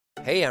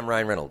Hey, I'm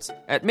Ryan Reynolds.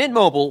 At Mint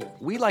Mobile,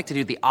 we like to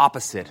do the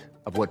opposite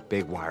of what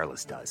Big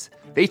Wireless does.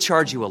 They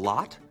charge you a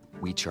lot,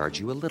 we charge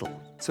you a little.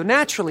 So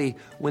naturally,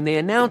 when they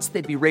announced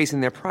they'd be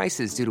raising their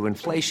prices due to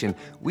inflation,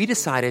 we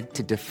decided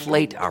to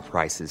deflate our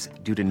prices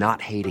due to not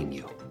hating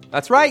you.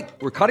 That's right.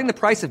 We're cutting the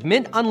price of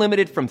Mint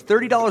Unlimited from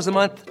 $30 a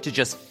month to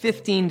just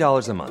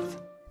 $15 a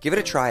month. Give it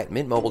a try at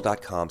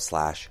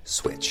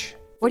mintmobile.com/switch.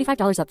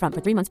 $45 up front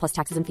for 3 months plus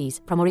taxes and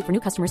fees. Promo rate for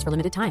new customers for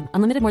limited time.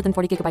 Unlimited more than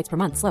 40 gigabytes per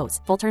month. Slows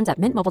full terms at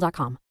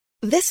mintmobile.com.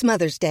 This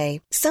Mother's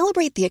Day,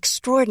 celebrate the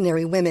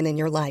extraordinary women in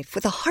your life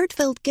with a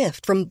heartfelt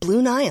gift from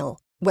Blue Nile.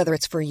 Whether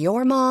it's for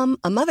your mom,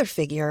 a mother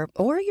figure,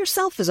 or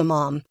yourself as a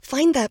mom,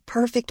 find that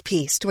perfect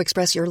piece to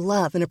express your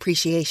love and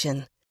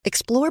appreciation.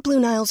 Explore Blue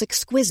Nile's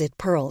exquisite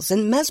pearls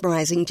and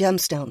mesmerizing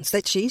gemstones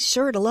that she's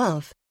sure to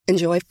love.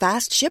 Enjoy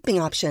fast shipping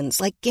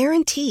options like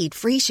guaranteed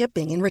free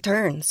shipping and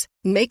returns.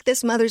 Make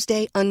this Mother's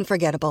Day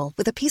unforgettable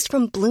with a piece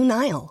from Blue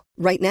Nile.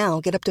 Right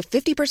now, get up to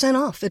 50%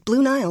 off at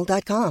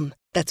BlueNile.com.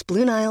 That's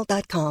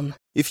BlueNile.com.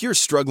 If you're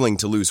struggling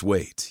to lose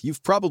weight,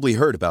 you've probably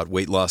heard about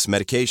weight loss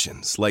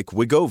medications like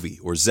Wegovy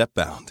or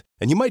Zepbound,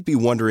 and you might be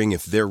wondering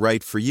if they're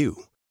right for you.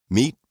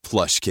 Meet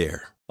PlushCare,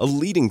 a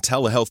leading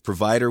telehealth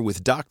provider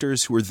with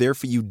doctors who are there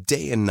for you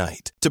day and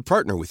night to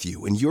partner with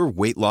you in your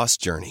weight loss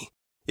journey.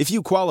 If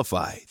you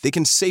qualify, they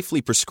can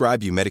safely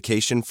prescribe you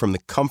medication from the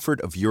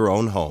comfort of your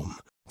own home.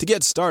 To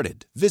get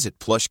started, visit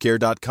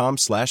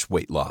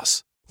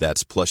plushcare.com/weightloss.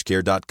 That's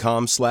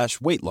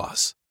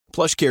plushcare.com/weightloss.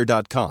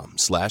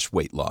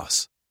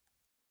 plushcare.com/weightloss.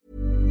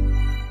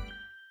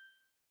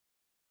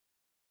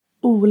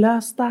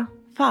 Olösta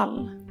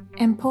fall.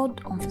 En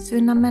podd om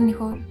försvunna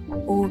människor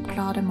och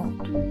ouppklarade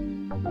mord.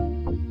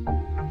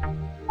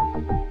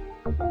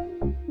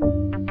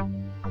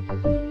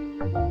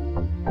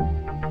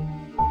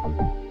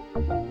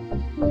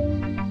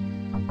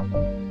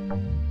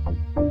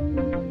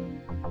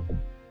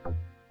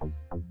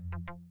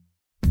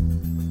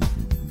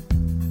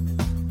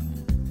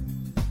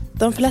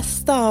 De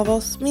flesta av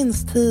oss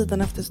minns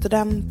tiden efter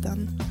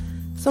studenten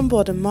som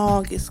både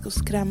magisk och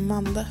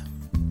skrämmande.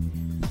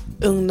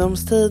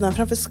 Ungdomstiden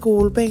framför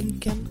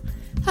skolbänken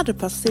hade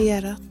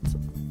passerat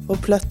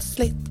och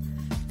plötsligt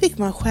fick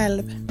man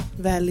själv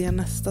välja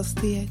nästa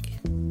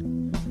steg.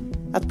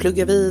 Att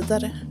plugga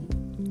vidare,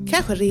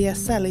 kanske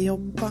resa eller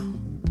jobba.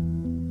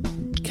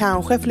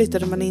 Kanske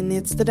flyttade man in i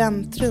ett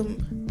studentrum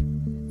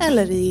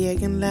eller i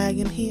egen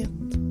lägenhet.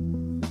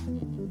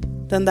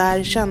 Den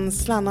där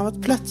känslan av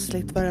att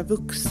plötsligt vara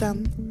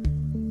vuxen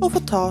och få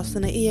ta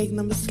sina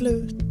egna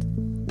beslut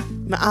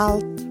med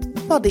allt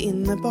vad det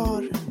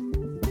innebar.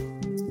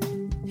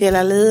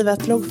 Hela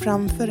livet låg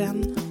framför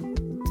en.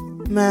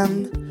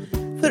 Men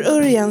för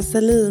Örjan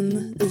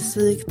Selin i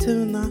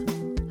Sigtuna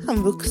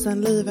hann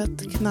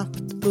vuxenlivet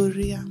knappt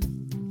börja.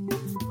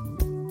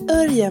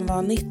 Örjan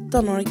var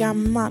 19 år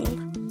gammal.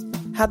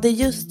 Hade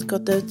just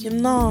gått ut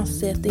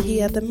gymnasiet i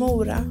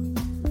Hedemora.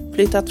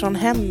 Flyttat från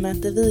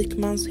hemmet i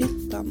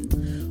Vikmanshyttan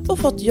och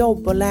fått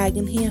jobb och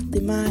lägenhet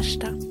i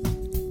Märsta.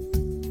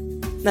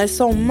 När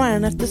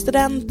sommaren efter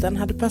studenten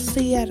hade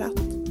passerat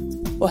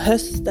och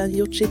hösten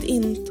gjort sitt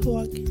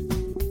intåg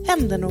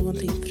hände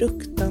någonting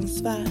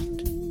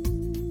fruktansvärt.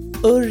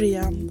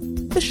 Örjan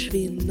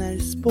försvinner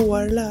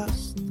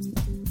spårlöst.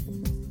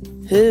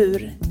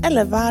 Hur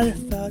eller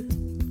varför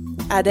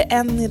är det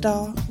än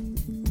idag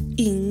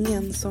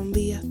ingen som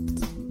vet.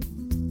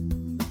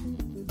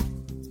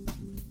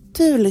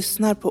 Du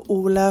lyssnar på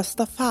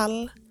Olösta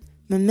fall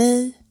med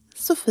mig,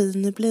 Sofie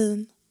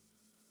Nyblin.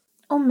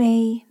 Och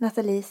mig,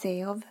 Nathalie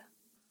Seov.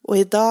 Och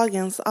i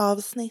dagens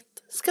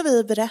avsnitt ska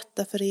vi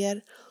berätta för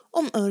er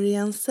om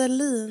Örjan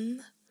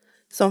Selin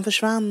som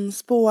försvann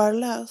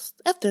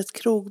spårlöst efter ett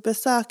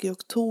krogbesök i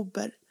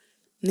oktober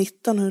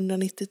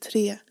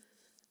 1993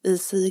 i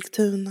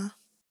Sigtuna.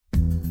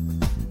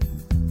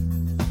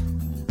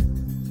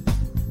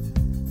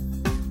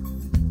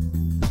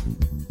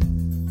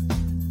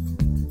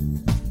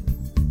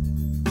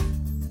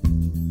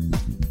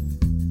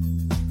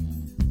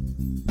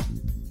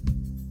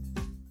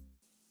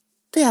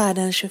 Det är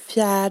den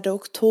 24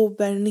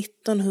 oktober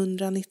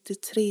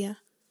 1993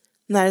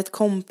 när ett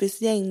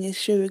kompisgäng i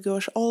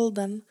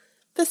 20-årsåldern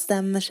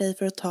bestämmer sig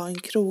för att ta en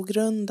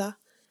krogrunda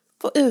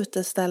på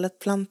utestället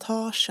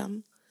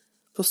Plantagen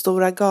på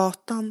Stora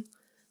gatan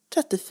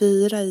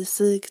 34 i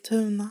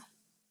Sigtuna.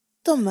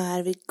 De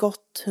är vid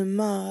gott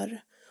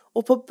humör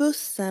och på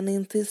bussen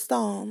in till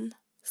stan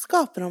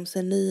skapar de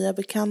sig nya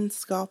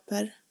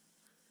bekantskaper.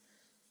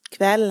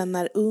 Kvällen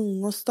är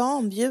ung och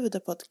stan bjuder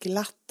på ett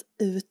glatt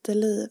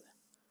uteliv.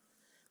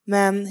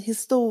 Men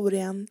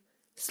historien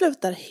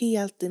slutar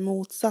helt i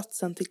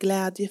motsatsen till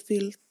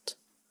glädjefyllt.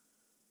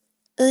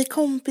 I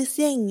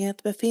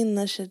kompisgänget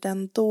befinner sig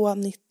den då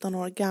 19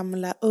 år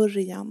gamla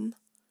Örjan.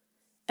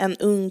 En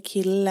ung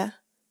kille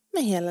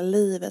med hela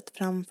livet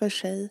framför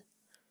sig.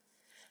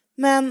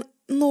 Men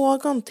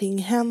någonting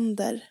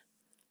händer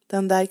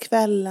den där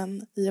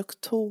kvällen i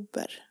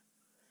oktober.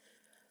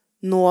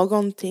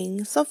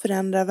 Någonting som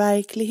förändrar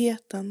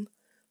verkligheten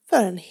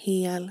för en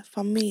hel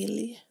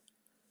familj.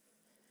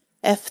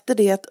 Efter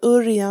det att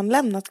Örjan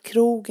lämnat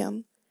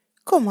krogen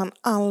kom han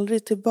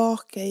aldrig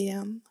tillbaka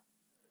igen.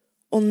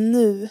 Och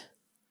nu,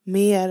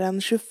 mer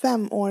än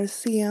 25 år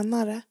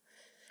senare,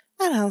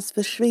 är hans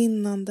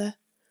försvinnande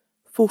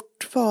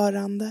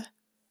fortfarande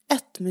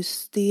ett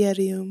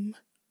mysterium.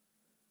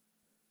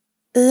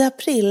 I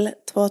april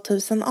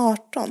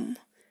 2018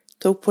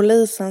 tog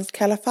polisens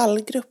Kalla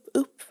fall-grupp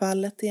upp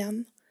fallet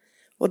igen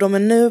och de är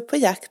nu på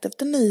jakt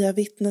efter nya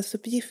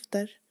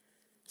vittnesuppgifter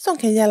som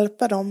kan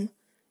hjälpa dem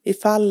i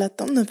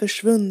fallet om den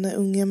försvunne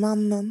unge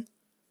mannen.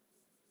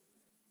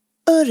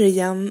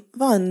 Örjan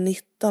var en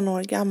 19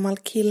 år gammal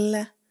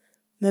kille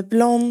med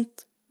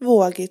blont,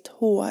 vågigt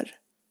hår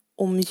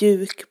och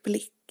mjuk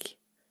blick.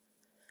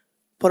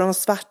 På de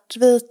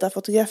svartvita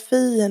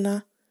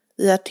fotografierna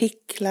i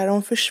artiklar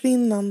om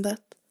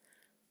försvinnandet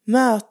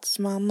möts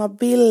man av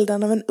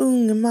bilden av en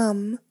ung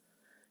man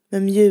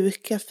med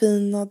mjuka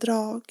fina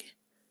drag.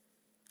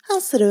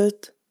 Han ser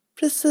ut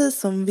precis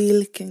som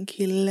vilken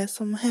kille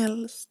som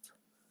helst.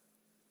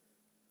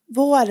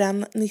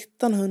 Våren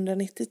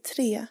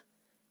 1993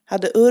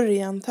 hade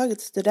Örjan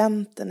tagit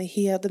studenten i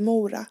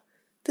Hedemora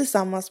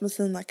tillsammans med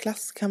sina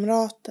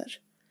klasskamrater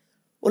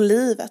och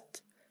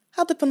livet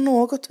hade på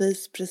något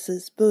vis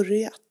precis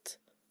börjat.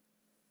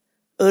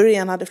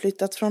 Örjan hade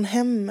flyttat från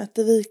hemmet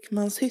i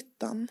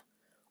Vikmanshyttan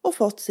och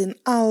fått sin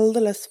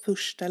alldeles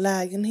första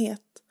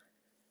lägenhet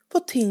på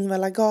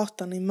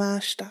Tingvallagatan i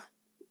Märsta.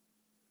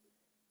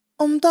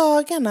 Om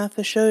dagarna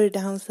försörjde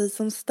han sig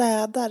som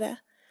städare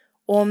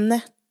och om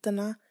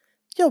nätterna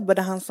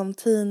jobbade han som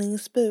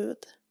tidningsbud.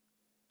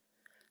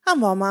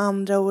 Han var med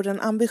andra ord en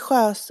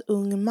ambitiös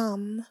ung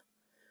man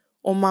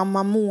och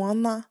mamma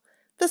Mona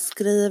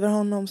beskriver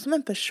honom som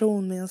en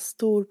person med en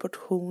stor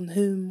portion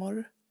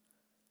humor.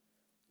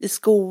 I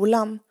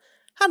skolan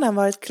hade han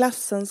varit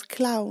klassens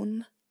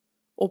clown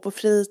och på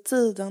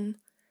fritiden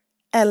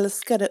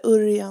älskade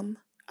Örjan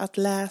att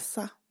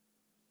läsa.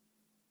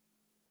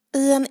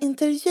 I en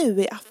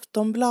intervju i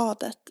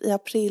Aftonbladet i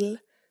april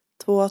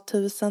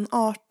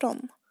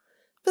 2018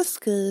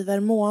 beskriver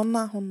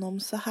Mona honom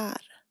så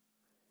här.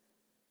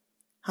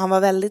 Han var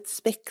väldigt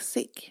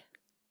spexig.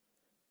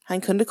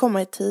 Han kunde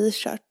komma i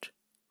t-shirt,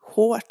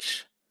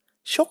 shorts,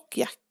 tjock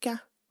jacka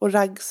och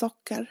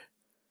raggsockar.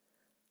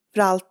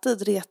 För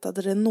alltid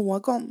retade det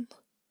någon.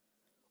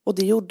 Och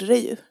det gjorde det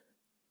ju.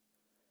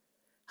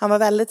 Han var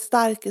väldigt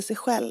stark i sig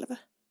själv.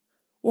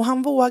 Och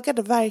han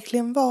vågade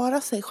verkligen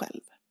vara sig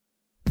själv.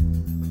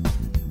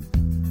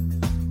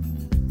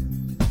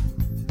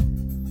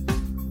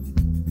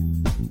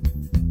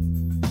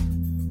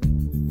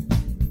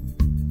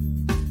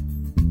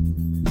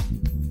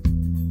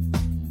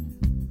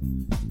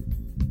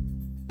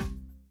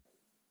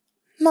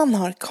 Man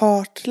har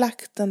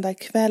kartlagt den där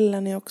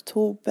kvällen i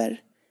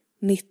oktober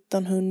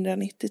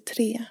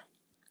 1993.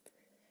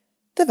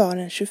 Det var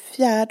den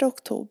 24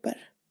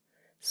 oktober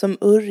som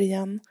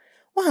Örjan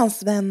och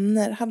hans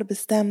vänner hade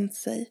bestämt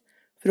sig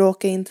för att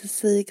åka in till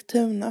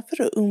Sigtuna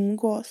för att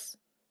umgås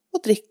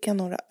och dricka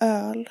några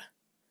öl.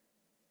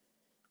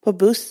 På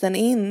bussen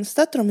in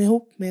stötte de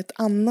ihop med ett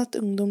annat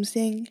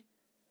ungdomsgäng,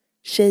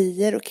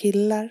 tjejer och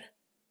killar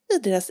i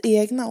deras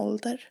egna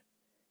ålder,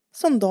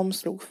 som de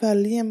slog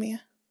följe med.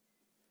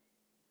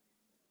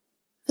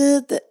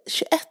 Vid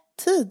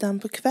 21-tiden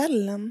på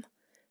kvällen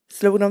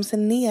slog de sig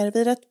ner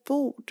vid ett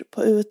bord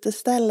på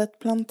utestället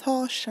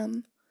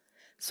Plantagen,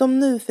 som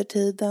nu för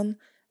tiden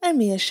är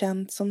mer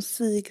känt som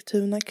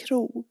Sigtuna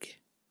krog.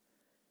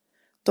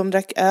 De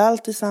drack öl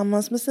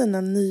tillsammans med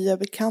sina nya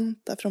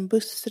bekanta från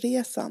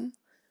bussresan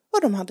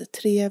och de hade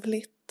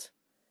trevligt.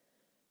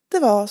 Det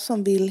var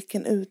som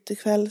vilken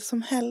utekväll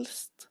som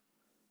helst.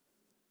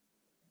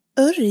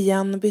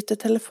 Örjan bytte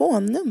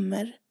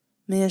telefonnummer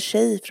med en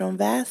tjej från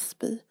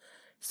Väsby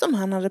som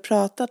han hade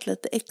pratat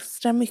lite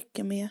extra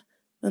mycket med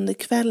under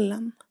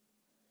kvällen.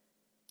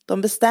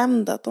 De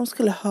bestämde att de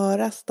skulle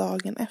höras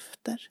dagen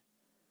efter.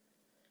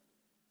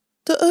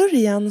 Då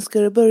Örjan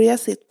skulle börja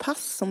sitt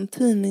pass som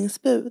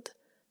tidningsbud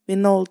vid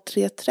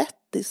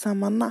 03.30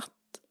 samma natt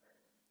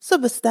så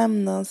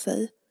bestämde han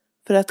sig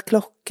för att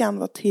klockan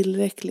var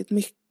tillräckligt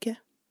mycket.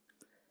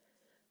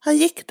 Han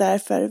gick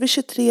därför vid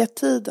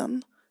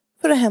 23-tiden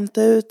för att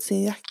hämta ut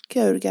sin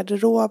jacka ur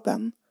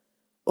garderoben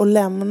och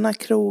lämna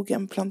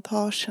krogen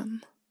Plantagen.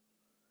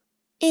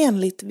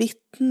 Enligt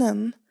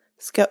vittnen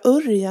ska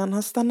Örjan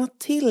ha stannat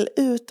till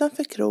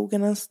utanför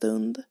krogen en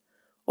stund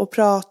och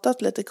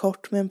pratat lite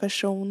kort med en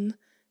person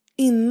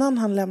innan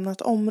han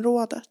lämnat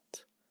området.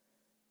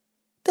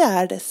 Det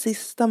är det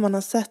sista man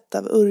har sett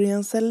av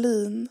Örjan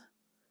Selin.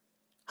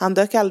 Han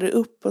dök aldrig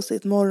upp på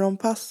sitt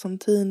morgonpass som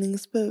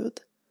tidningsbud.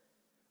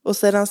 Och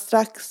sedan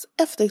strax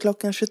efter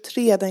klockan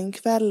 23 den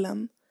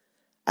kvällen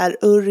är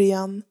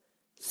Örjan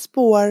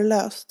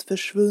spårlöst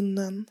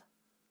försvunnen.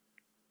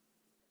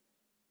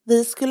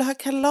 Vi skulle ha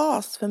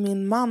kalas för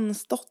min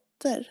mans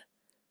dotter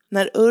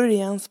när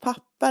Örjans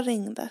pappa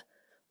ringde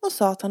och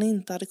sa att han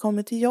inte hade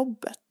kommit till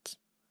jobbet.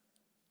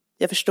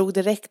 Jag förstod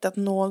direkt att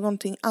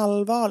någonting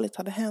allvarligt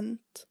hade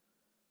hänt.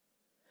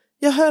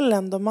 Jag höll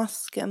ändå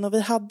masken och vi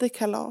hade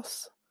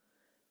kalas.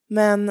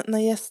 Men när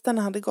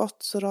gästerna hade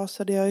gått så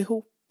rasade jag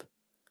ihop,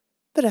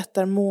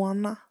 berättar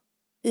Mona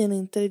i en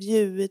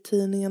intervju i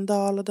tidningen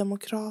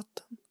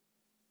Dala-Demokraten.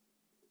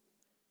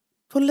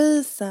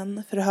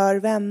 Polisen förhör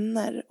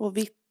vänner och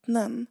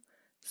vittnen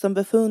som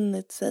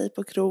befunnit sig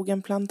på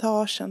krogen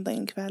Plantagen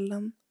den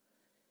kvällen.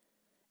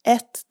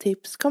 Ett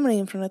tips kommer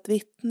in från ett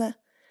vittne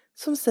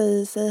som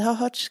säger sig ha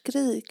hört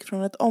skrik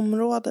från ett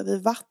område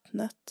vid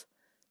vattnet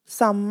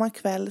samma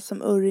kväll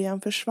som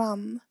Örjan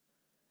försvann.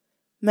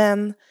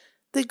 Men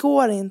det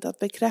går inte att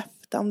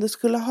bekräfta om det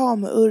skulle ha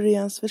med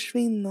Örjans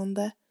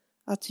försvinnande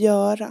att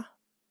göra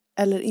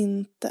eller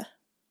inte.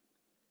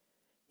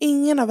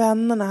 Ingen av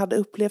vännerna hade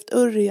upplevt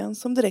Örjan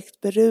som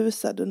direkt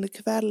berusad under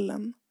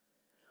kvällen.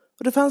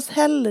 Och det fanns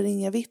heller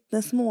inga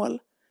vittnesmål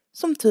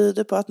som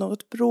tyder på att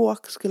något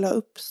bråk skulle ha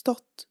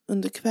uppstått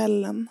under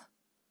kvällen.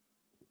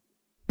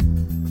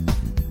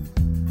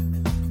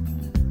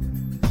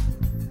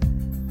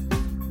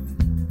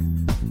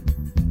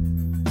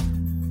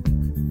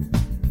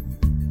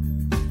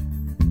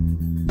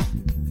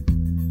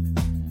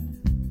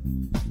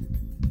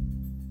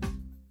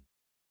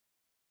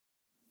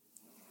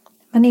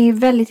 Man är ju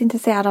väldigt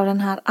intresserad av den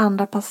här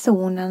andra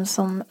personen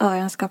som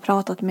Örjan ska ha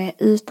pratat med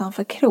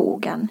utanför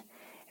krogen.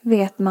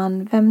 Vet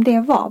man vem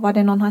det var? Var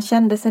det någon han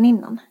kände sedan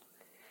innan?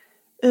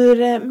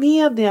 Ur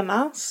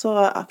medierna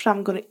så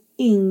framgår det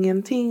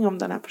ingenting om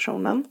den här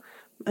personen.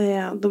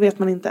 Då vet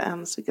man inte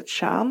ens vilket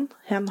kön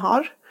hen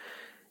har.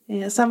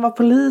 Sen vad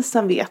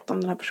polisen vet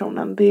om den här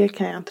personen, det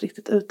kan jag inte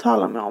riktigt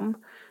uttala mig om.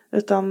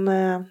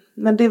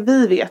 Men det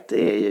vi vet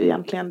är ju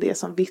egentligen det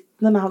som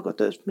vittnena har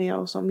gått ut med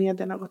och som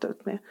medierna har gått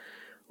ut med.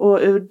 Och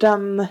ur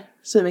den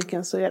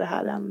synvinkeln så är det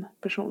här en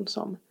person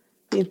som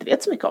vi inte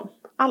vet så mycket om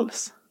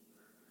alls.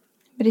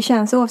 Men det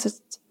känns oavsett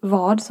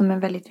vad som en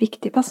väldigt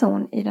viktig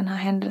person i den här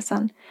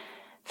händelsen.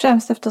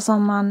 Främst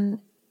eftersom man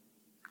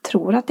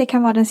tror att det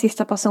kan vara den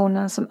sista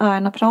personen som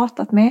Örjan har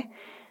pratat med.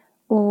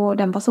 Och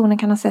den personen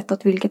kan ha sett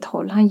åt vilket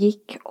håll han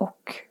gick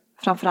och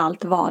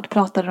framförallt vad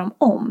pratade de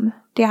om.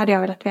 Det hade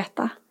jag velat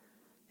veta.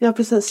 Ja,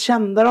 precis.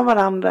 Kände de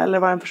varandra eller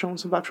var det en person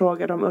som bara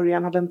frågade om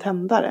Örjan hade en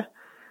tändare?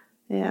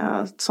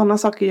 Sådana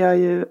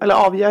saker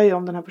avgör ju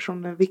om den här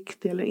personen är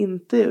viktig eller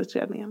inte i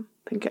utredningen,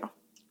 tänker jag.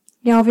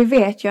 Ja, vi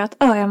vet ju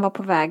att Örjan var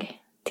på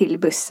väg till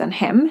bussen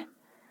hem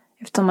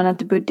eftersom han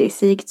inte bodde i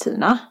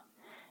Sigtuna.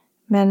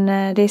 Men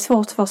det är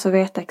svårt för oss att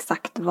veta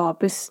exakt var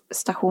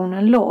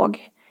busstationen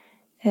låg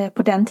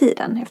på den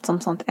tiden eftersom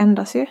sånt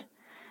ändras ju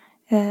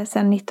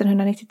sen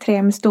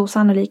 1993 med stor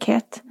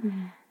sannolikhet.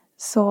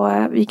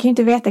 Så vi kan ju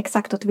inte veta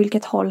exakt åt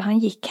vilket håll han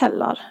gick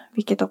heller,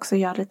 vilket också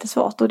gör det lite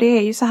svårt. Och det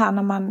är ju så här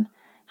när man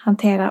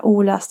hanterar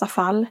olösta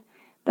fall.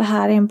 Det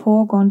här är en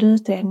pågående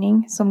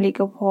utredning som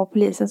ligger på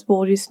polisens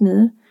bord just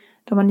nu.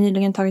 De har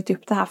nyligen tagit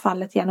upp det här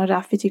fallet igen och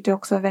därför tyckte jag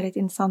också det var väldigt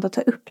intressant att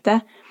ta upp det.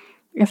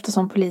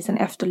 Eftersom polisen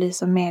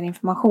efterlyser mer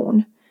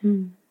information.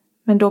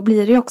 Men då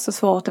blir det också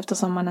svårt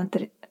eftersom man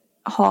inte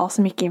har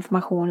så mycket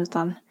information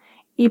utan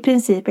i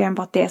princip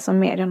enbart det som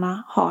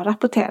medierna har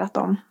rapporterat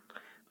om.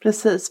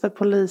 Precis, för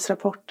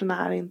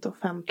polisrapporterna är inte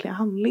offentliga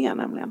handlingar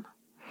nämligen.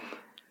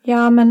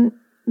 Ja, men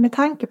med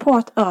tanke på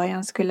att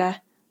Örjan skulle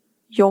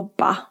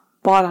jobba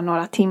bara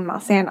några timmar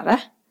senare.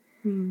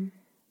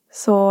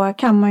 Så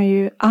kan man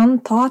ju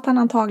anta att han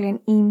antagligen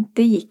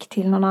inte gick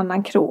till någon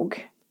annan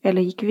krog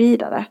eller gick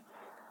vidare.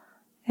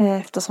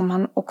 Eftersom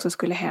han också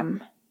skulle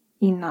hem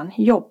innan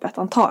jobbet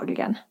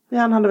antagligen. Ja,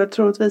 han hade väl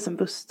troligtvis en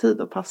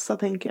busstid att passa,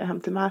 tänker jag,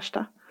 hem till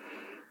Märsta.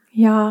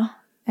 Ja,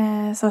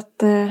 så att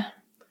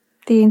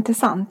det är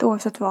intressant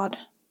oavsett vad.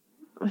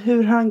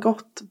 Hur har han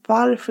gått?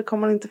 Varför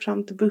kom han inte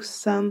fram till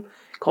bussen?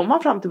 Kom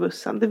han fram till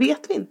bussen? Det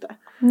vet vi inte.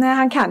 Nej,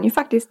 han kan ju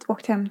faktiskt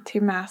åkt hem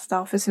till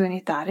Märsta och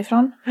försvunnit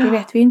därifrån. Det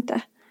vet vi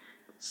inte.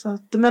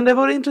 Men det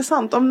vore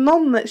intressant. Om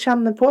någon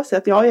känner på sig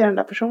att jag är den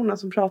där personen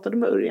som pratade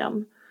med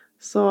Örjan.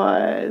 Så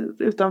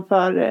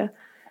utanför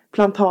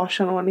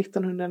Plantagen år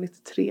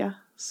 1993.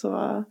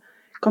 Så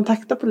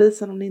kontakta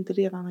polisen om ni inte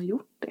redan har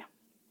gjort det.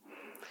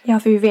 Ja,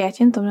 för vi vet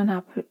ju inte om den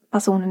här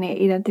personen är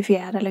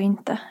identifierad eller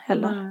inte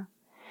heller. Nej.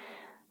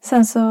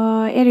 Sen så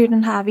är det ju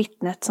den här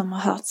vittnet som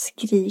har hört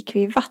skrik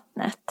vid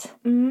vattnet.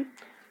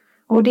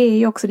 Och det är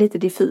ju också lite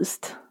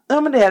diffust.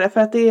 Ja, men det är det. För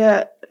att det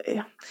är...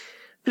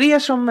 För er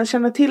som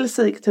känner till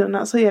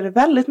Sigtuna så är det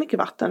väldigt mycket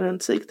vatten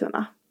runt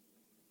Sigtuna.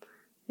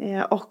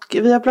 Och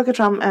vi har plockat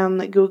fram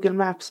en Google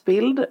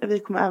Maps-bild. Vi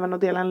kommer även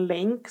att dela en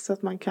länk så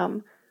att man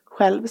kan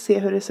själv se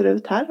hur det ser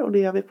ut här. Och det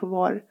gör vi på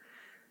vår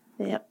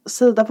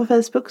sida på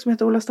Facebook som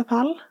heter Olösta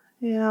fall.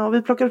 Och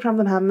vi plockade fram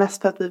den här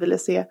mest för att vi ville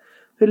se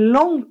hur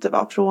långt det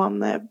var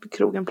från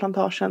krogen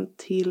Plantagen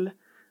till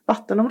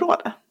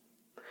vattenområdet.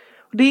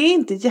 Och det är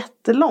inte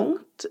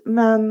jättelångt,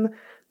 men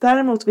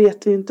däremot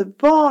vet vi inte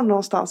var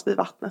någonstans vid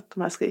vattnet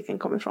de här skriken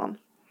kommer ifrån.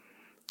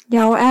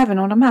 Ja, och även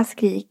om de här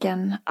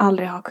skriken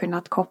aldrig har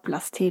kunnat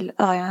kopplas till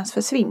Örjans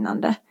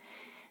försvinnande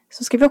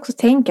så ska vi också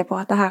tänka på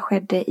att det här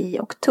skedde i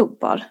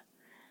oktober.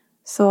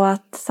 Så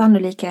att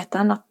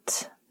sannolikheten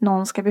att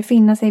någon ska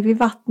befinna sig vid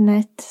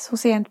vattnet så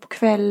sent på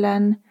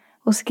kvällen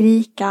och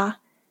skrika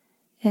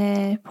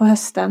på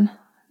hösten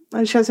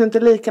Det känns ju inte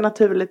lika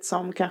naturligt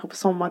som kanske på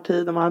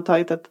sommartid om man har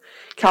tagit ett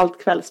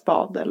kallt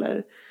kvällsbad.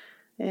 Eller,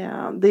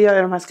 det gör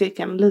ju de här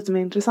skriken lite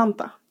mer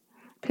intressanta.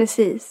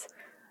 Precis.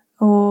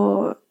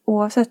 Och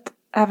oavsett,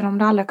 även om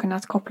det aldrig har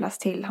kunnat kopplas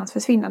till hans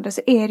försvinnande,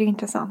 så är det ju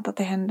intressant att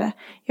det hände.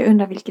 Jag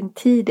undrar vilken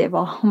tid det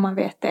var, om man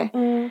vet det.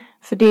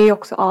 För det är ju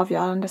också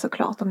avgörande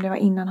såklart, om det var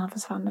innan han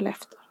försvann eller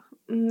efter.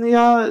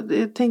 Jag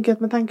tänker att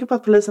med tanke på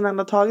att polisen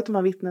ändå tagit de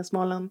här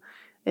vittnesmålen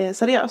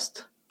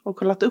seriöst och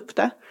kollat upp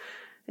det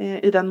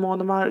i den mån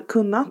de har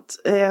kunnat,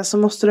 så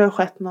måste det ha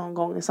skett någon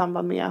gång i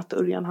samband med att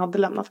Örjan hade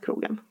lämnat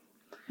krogen.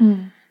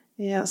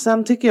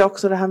 Sen tycker jag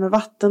också det här med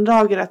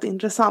vattendrag är rätt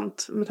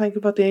intressant. Med tanke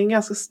på att det är en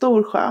ganska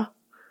stor sjö,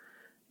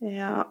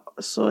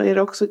 så är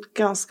det också ett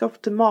ganska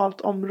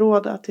optimalt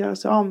område att göra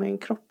sig av med en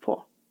kropp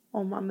på,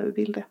 om man nu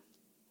vill det.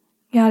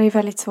 Ja, det är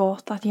väldigt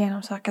svårt att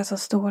genomsöka så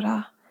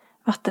stora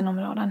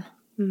vattenområden.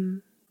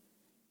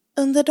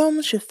 Under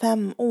de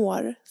 25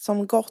 år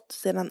som gått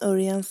sedan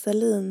Örjan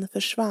Selin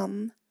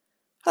försvann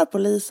har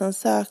polisen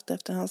sökt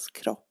efter hans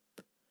kropp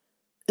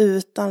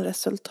utan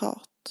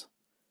resultat.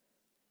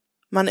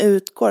 Man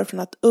utgår från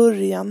att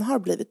Örjan har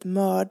blivit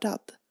mördad.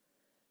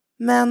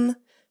 Men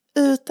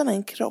utan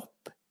en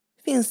kropp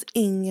finns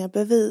inga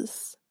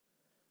bevis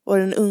och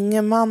den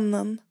unge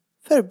mannen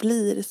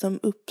förblir som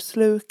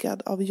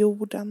uppslukad av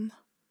jorden.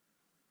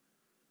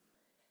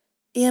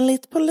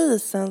 Enligt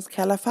polisens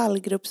Kalla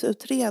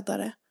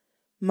fallgruppsutredare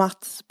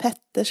Mats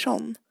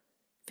Pettersson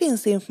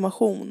finns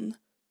information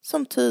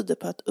som tyder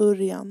på att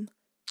Örjan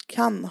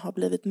kan ha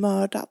blivit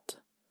mördad.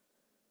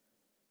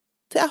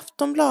 Till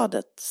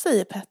Aftonbladet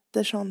säger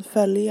Pettersson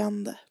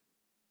följande.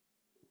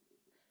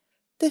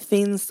 Det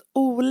finns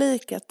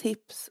olika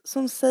tips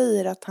som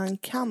säger att han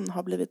kan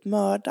ha blivit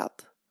mördad.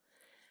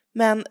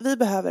 Men vi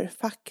behöver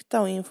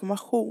fakta och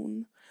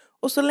information.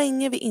 Och så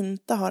länge vi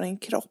inte har en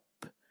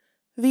kropp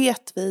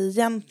vet vi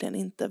egentligen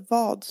inte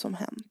vad som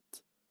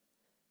hänt.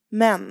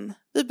 Men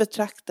vi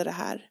betraktar det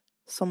här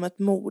som ett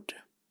mord.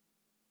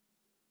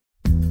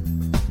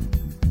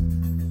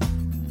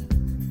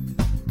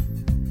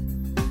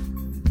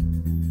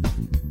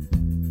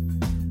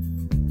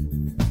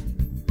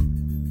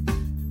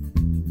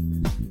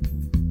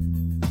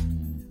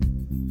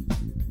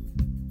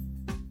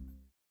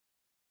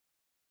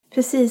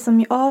 Precis som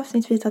i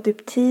avsnitt vi tagit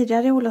upp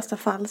tidigare i olösta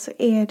fall, så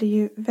är det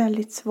ju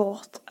väldigt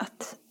svårt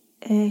att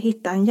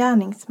hitta en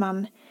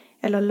gärningsman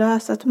eller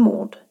lösa ett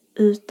mord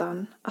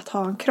utan att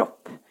ha en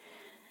kropp.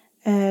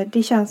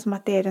 Det känns som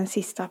att det är den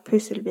sista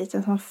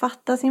pusselbiten som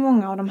fattas i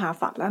många av de här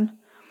fallen.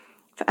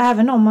 För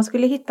även om man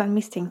skulle hitta en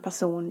misstänkt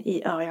person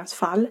i Örjans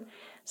fall,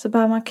 så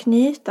bör man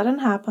knyta den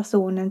här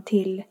personen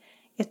till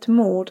ett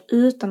mord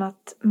utan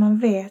att man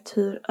vet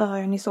hur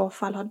Örjan i så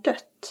fall har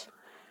dött.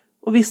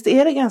 Och visst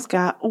är det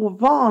ganska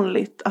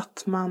ovanligt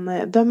att man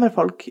dömer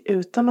folk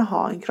utan att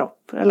ha en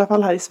kropp, i alla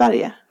fall här i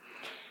Sverige.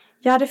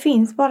 Ja, det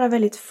finns bara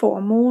väldigt få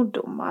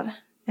morddomar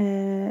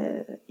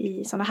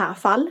i sådana här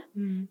fall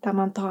där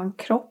man inte har en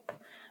kropp.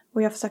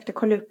 Och jag försökte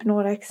kolla upp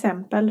några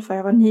exempel, för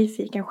jag var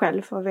nyfiken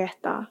själv för att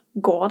veta,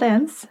 går det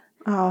ens?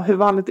 Ja, hur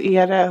vanligt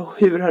är det och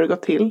hur har det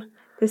gått till?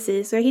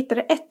 Precis, så jag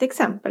hittade ett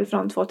exempel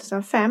från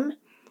 2005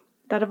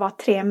 där det var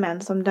 3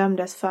 män som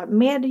dömdes för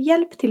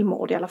medhjälp till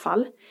mord i alla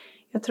fall.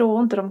 Jag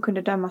tror inte de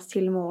kunde dömas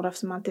till mord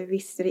eftersom man inte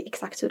visste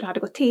exakt hur det hade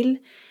gått till.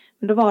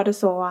 Men då var det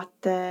så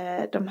att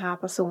de här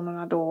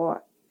personerna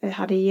då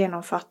hade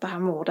genomfört det här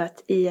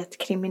mordet i ett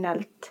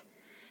kriminellt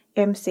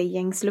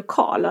MC-gängs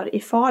lokaler i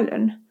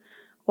Falun.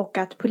 Och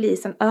att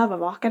polisen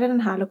övervakade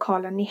den här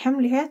lokalen i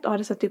hemlighet och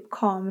hade satt upp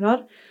kameror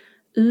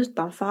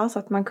utanför så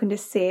att man kunde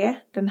se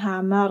den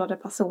här mördade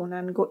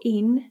personen gå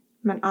in,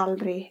 men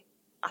aldrig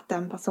att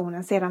den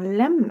personen sedan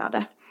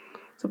lämnade.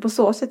 Så på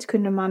så sätt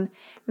kunde man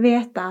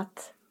veta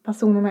att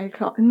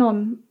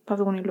någon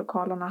person i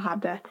lokalerna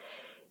hade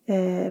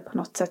på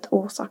något sätt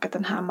orsakat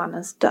den här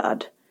mannens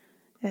död.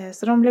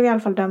 Så de blev i alla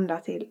fall dömda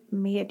till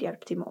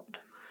medhjälp till mord.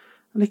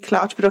 Det är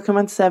klart, för då kan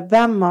man inte säga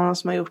vem av dem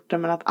som har gjort det,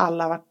 men att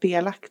alla har varit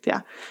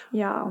delaktiga.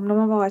 Ja, om de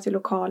har varit i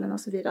lokalen och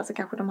så vidare så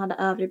kanske de hade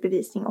övrig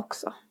bevisning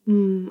också.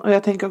 Och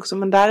jag tänker också,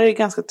 men där är det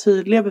ganska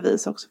tydliga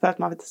bevis också för att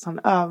man faktiskt har en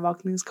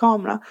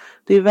övervakningskamera.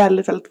 Det är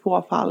väldigt, väldigt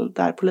få fall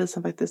där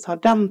polisen faktiskt har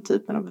den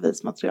typen av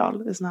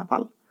bevismaterial i sådana här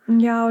fall.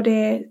 Ja, och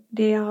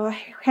det har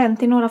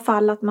hänt i några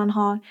fall att man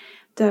har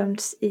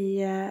dömts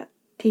i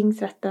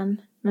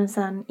tingsrätten men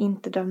sen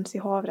inte dömts i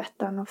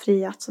hovrätten och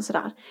friats och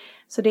sådär.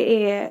 Så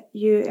det är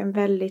ju en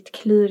väldigt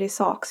klurig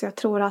sak. Så jag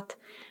tror att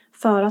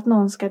för att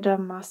någon ska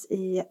dömas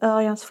i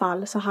Örjans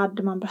fall så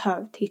hade man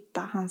behövt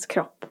hitta hans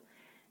kropp.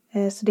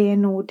 Så det är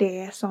nog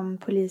det som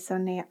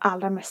polisen är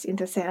allra mest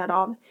intresserad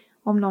av.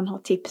 Om någon har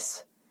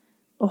tips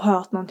och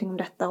hört någonting om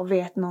detta och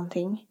vet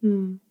någonting.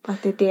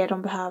 Att det är det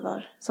de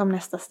behöver som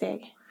nästa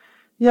steg.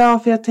 Ja,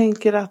 för jag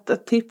tänker att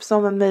ett tips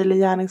om en möjlig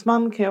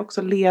gärningsman kan ju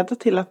också leda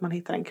till att man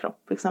hittar en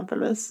kropp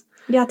exempelvis.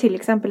 Ja, till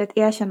exempel ett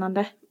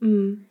erkännande.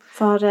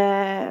 För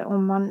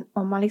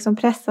om man liksom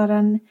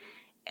pressar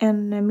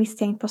en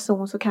misstänkt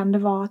person så kan det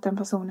vara att den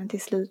personen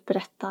till slut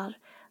berättar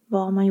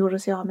vad man gjorde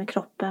sig av med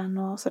kroppen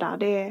och sådär.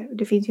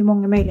 Det finns ju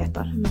många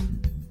möjligheter.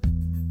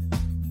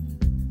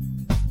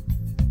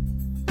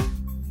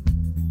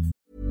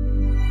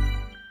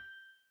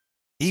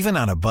 Even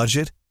on a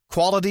budget,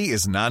 quality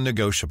is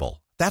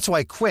non-negotiable. That's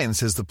why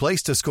Quince is the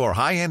place to score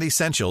high-end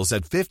essentials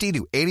at 50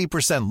 to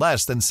 80%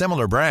 less than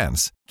similar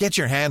brands. Get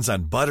your hands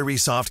on buttery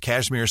soft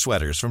cashmere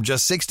sweaters from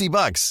just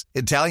 $60,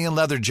 Italian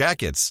leather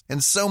jackets,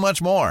 and so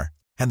much more.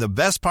 And the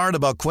best part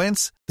about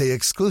Quince, they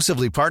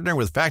exclusively partner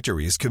with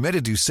factories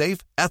committed to safe,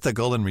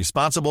 ethical, and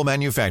responsible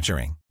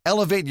manufacturing.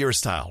 Elevate your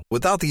style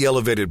without the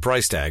elevated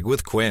price tag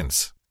with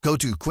Quince. Go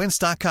to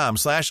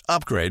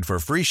quince.com/upgrade for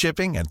free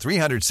shipping and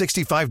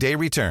 365-day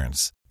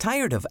returns.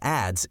 Tired of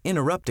ads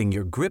interrupting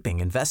your gripping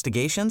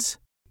investigations?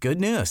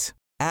 Good news.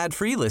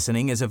 Ad-free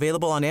listening is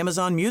available on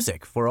Amazon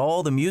Music for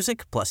all the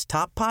music plus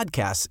top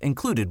podcasts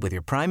included with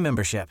your Prime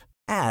membership.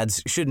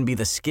 Ads shouldn't be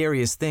the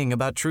scariest thing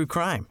about true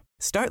crime.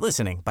 Start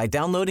listening by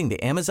downloading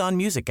the Amazon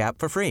Music app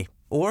for free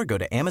or go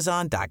to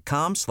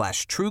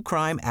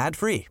amazon.com/truecrime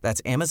ad-free.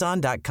 That's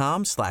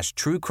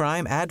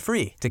amazon.com/truecrime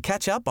ad-free to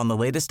catch up on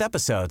the latest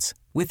episodes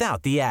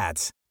without the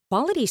ads.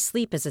 Quality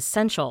sleep is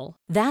essential.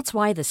 That's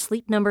why the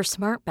Sleep Number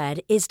Smart Bed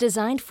is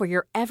designed for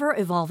your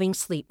ever-evolving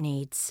sleep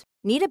needs.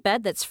 Need a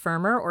bed that's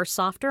firmer or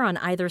softer on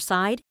either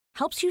side?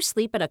 Helps you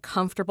sleep at a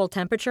comfortable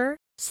temperature?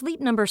 Sleep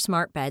Number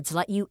Smart Beds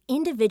let you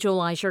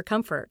individualize your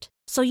comfort,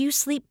 so you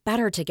sleep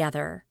better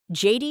together.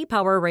 J.D.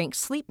 Power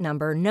ranks Sleep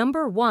Number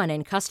 #1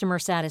 in customer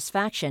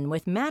satisfaction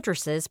with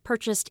mattresses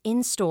purchased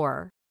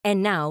in-store.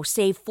 And now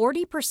save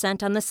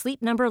 40% on the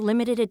Sleep Number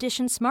Limited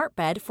Edition Smart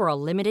Bed for a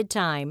limited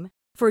time.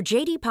 For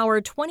J.D.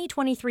 Power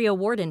 2023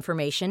 award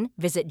information,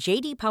 visit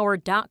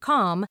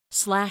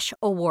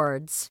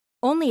jdpower.com/awards.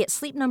 Only at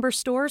Sleep Number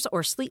stores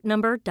or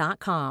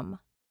sleepnumber.com.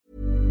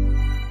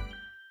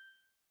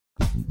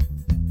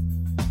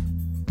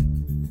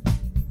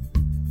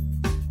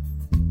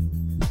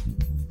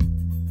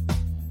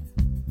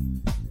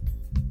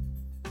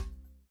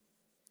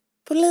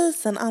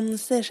 Polisen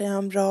anser sig ha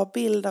en bra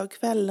bild av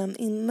kvällen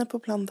inne på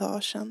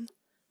plantagen.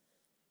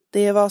 Det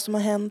är vad som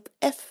har hänt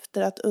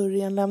efter att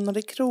Örjan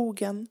lämnade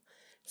krogen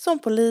som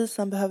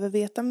polisen behöver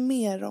veta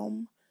mer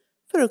om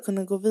för att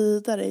kunna gå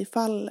vidare i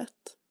fallet.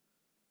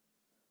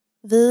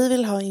 Vi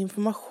vill ha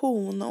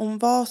information om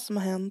vad som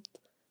har hänt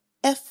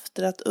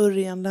efter att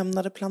Örjan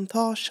lämnade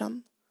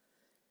plantagen.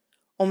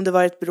 Om det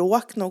varit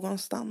bråk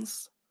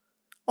någonstans.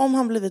 Om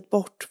han blivit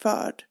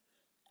bortförd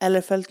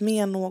eller följt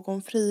med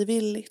någon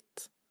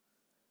frivilligt.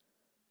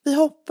 Vi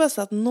hoppas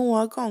att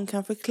någon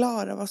kan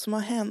förklara vad som har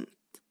hänt,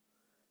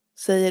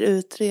 säger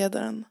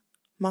utredaren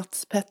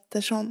Mats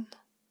Pettersson.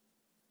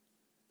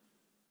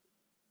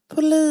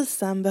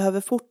 Polisen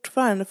behöver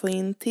fortfarande få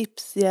in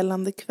tips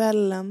gällande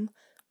kvällen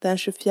den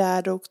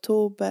 24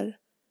 oktober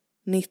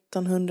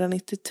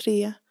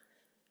 1993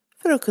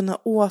 för att kunna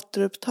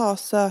återuppta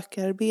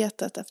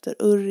sökarbetet efter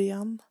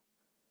Örjan.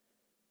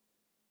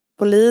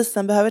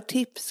 Polisen behöver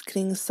tips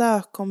kring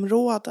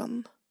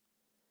sökområden.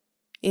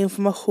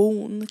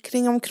 Information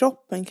kring om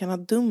kroppen kan ha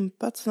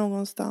dumpats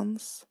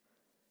någonstans.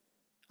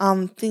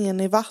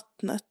 Antingen i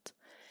vattnet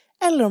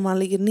eller om han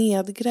ligger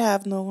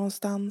nedgrävd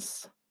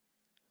någonstans.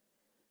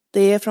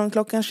 Det är från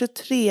klockan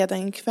 23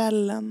 den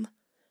kvällen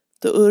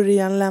då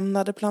Örjan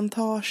lämnade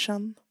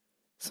plantagen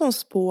som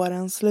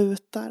spåren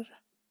slutar.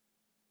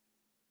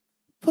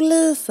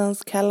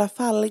 Polisens kalla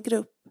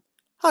fallgrupp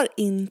har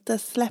inte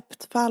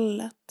släppt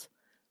fallet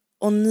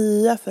och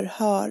nya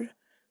förhör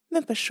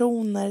med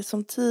personer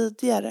som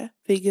tidigare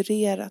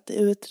figurerat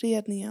i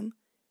utredningen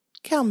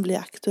kan bli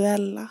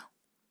aktuella.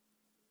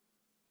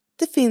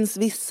 Det finns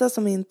vissa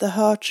som inte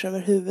hörts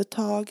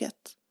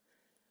överhuvudtaget.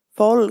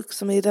 Folk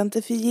som är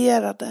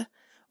identifierade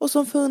och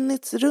som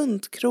funnits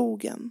runt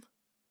krogen.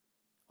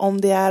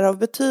 Om det är av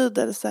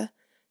betydelse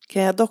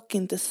kan jag dock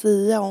inte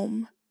sia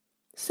om,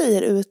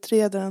 säger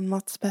utredaren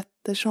Mats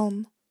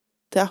Pettersson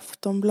till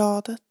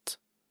Aftonbladet.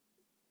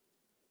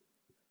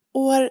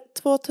 År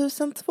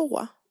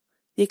 2002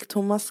 gick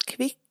Thomas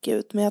Quick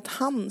ut med att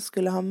han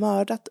skulle ha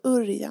mördat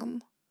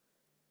Örjan.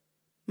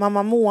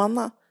 Mamma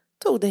Mona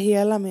tog det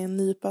hela med en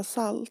nypa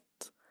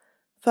salt.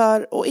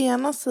 För å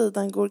ena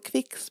sidan går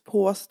Quicks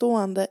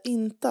påstående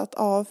inte att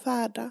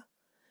avfärda,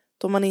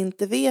 då man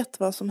inte vet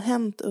vad som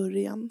hänt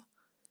Örjan.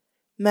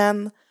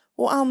 Men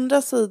å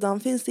andra sidan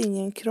finns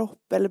ingen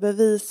kropp eller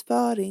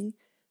bevisföring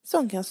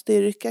som kan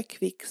styrka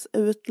Quicks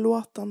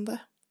utlåtande.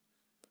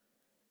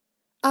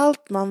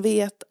 Allt man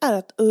vet är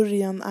att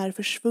Örjan är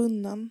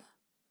försvunnen.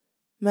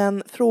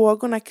 Men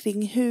frågorna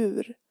kring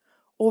hur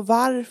och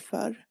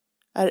varför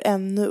är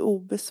ännu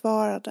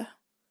obesvarade.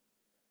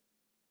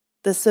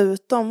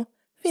 Dessutom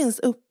finns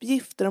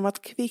uppgifter om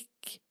att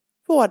Quick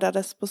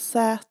vårdades på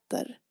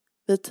Säter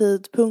vid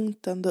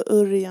tidpunkten då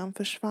Örjan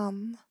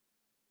försvann.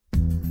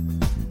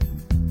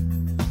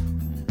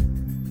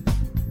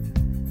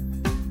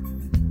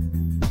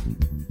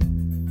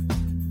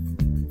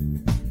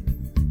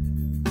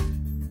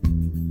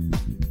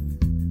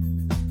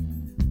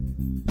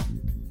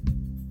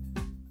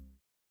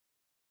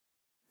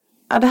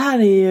 Ja, det här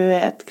är ju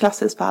ett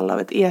klassiskt fall av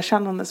ett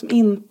erkännande som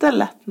inte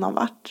lett någon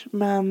vart.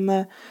 Men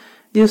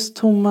just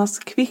Thomas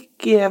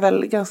Quick är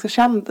väl ganska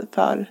känd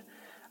för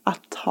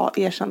att ha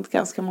erkänt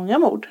ganska många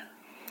mord.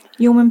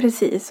 Jo men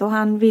precis, och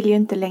han vill ju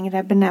inte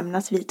längre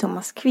benämnas vid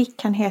Thomas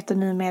Quick. Han heter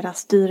numera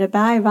Sture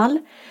Bergvall.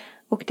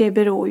 Och det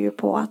beror ju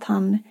på att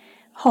han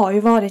har ju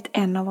varit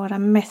en av våra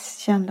mest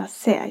kända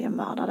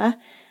seriemördare.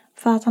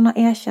 För att han har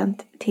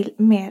erkänt till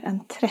mer än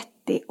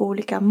 30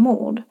 olika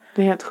mord.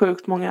 Det är helt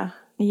sjukt många.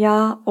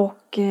 Ja,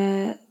 och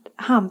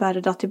han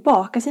började dra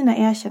tillbaka sina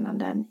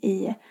erkännanden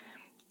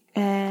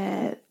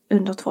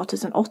under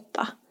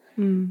 2008.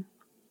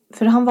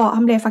 För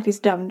han blev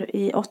faktiskt dömd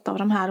i 8 av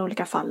de här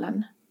olika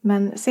fallen.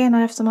 Men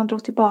senare eftersom han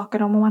drog tillbaka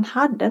dem och han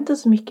hade inte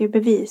så mycket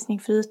bevisning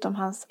förutom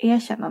hans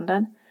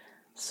erkännanden,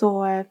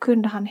 så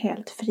kunde han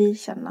helt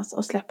frikännas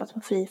och släppas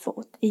på fri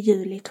fot i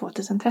juli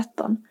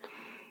 2013.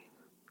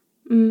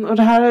 Och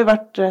det här har ju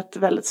varit ett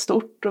väldigt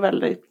stort och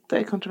väldigt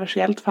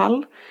kontroversiellt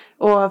fall.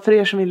 Och för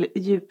er som vill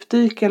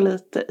djupdyka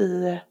lite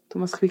i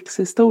Thomas Quicks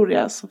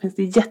historia så finns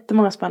det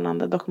jättemånga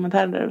spännande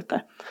dokumentärer där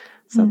ute.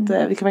 Så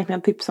att vi kan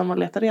verkligen tipsa om att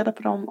leta reda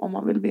på dem om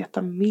man vill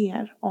veta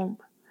mer om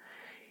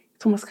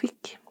Thomas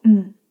Quick.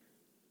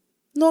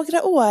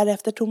 Några år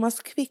efter Thomas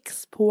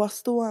Quicks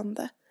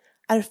påstående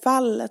är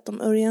fallet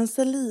om Örjan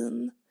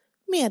Selin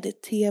med i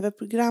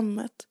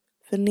tv-programmet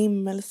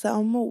Förnimmelse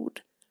av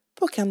mord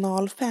på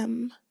kanal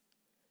 5.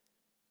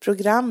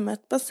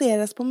 Programmet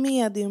baseras på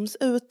mediums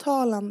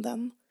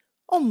uttalanden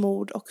om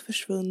mord och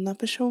försvunna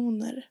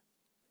personer.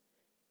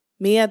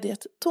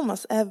 Mediet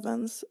Thomas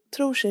Evans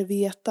tror sig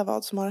veta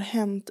vad som har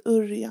hänt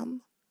Örjan.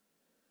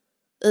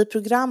 I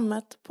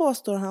programmet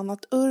påstår han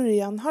att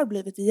Örjan har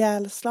blivit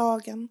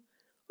ihjälslagen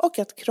och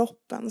att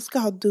kroppen ska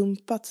ha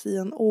dumpats i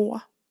en å.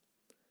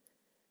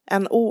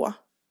 En å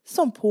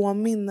som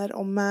påminner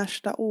om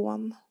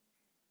Märstaån.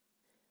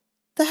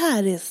 Det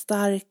här är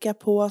starka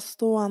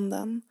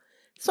påståenden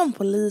som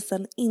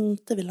polisen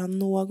inte vill ha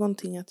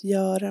någonting att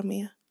göra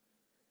med.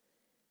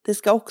 Det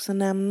ska också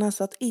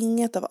nämnas att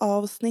inget av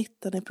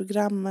avsnitten i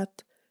programmet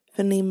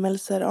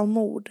Förnimmelser av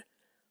mord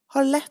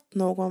har lett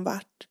någon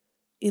vart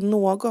i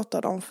något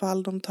av de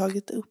fall de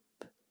tagit upp.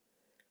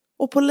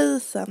 Och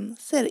polisen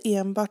ser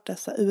enbart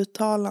dessa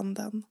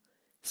uttalanden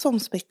som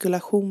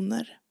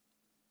spekulationer.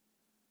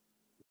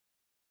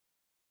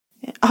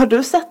 Har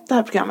du sett det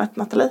här programmet,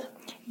 Nathalie?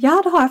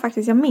 Ja, det har jag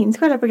faktiskt. Jag minns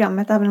själva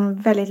programmet även om det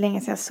var väldigt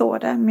länge sedan jag såg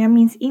det. Men jag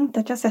minns inte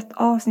att jag sett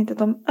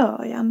avsnittet om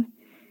Örjan.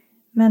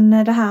 Men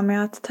det här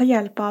med att ta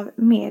hjälp av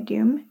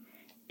medium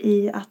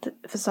i att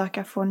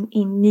försöka få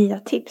in nya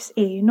tips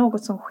är ju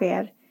något som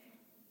sker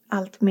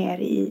allt mer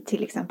i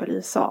till exempel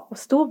USA och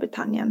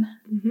Storbritannien.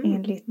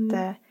 Enligt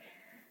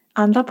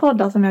andra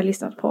poddar som jag har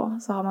lyssnat på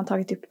så har man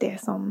tagit upp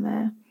det som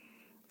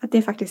att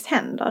det faktiskt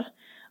händer.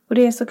 Och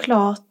det är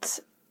såklart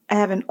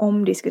även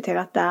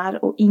omdiskuterat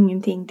där och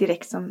ingenting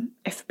direkt som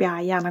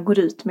FBI gärna går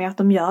ut med att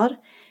de gör.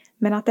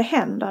 Men att det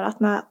händer att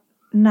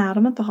när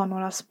de inte har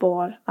några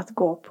spår att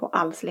gå på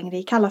alls längre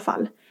i kalla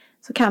fall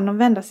så kan de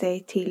vända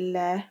sig till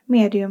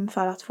medium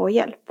för att få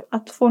hjälp.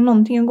 Att få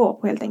någonting att gå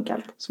på helt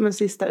enkelt. Som en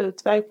sista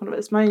utväg på något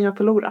vis. Man har inga att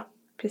förlora.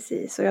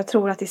 Precis, och jag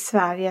tror att i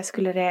Sverige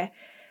skulle det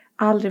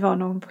aldrig vara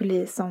någon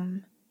polis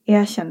som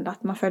erkände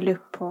att man följde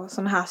upp på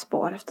sådana här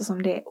spår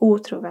eftersom det är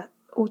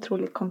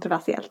otroligt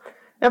kontroversiellt.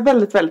 Ja,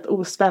 väldigt, väldigt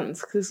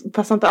osvensk. Det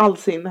passar inte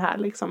alls in här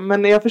liksom.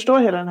 Men jag förstår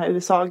hela den här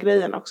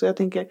USA-grejen också. Jag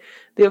tänker,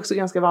 det är också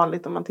ganska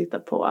vanligt om man tittar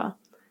på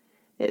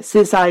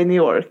CSI New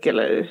York.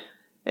 Eller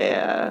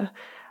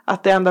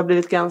att det ändå har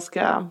blivit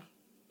ganska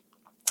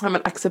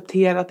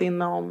accepterat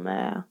inom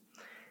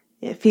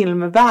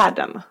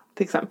filmvärlden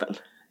till exempel.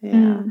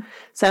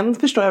 Sen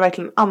förstår jag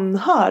verkligen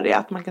anhöriga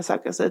att man kan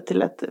söka sig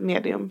till ett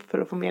medium för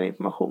att få mer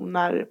information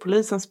när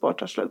polisens spår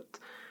tar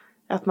slut.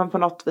 Att man på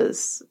något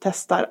vis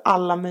testar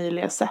alla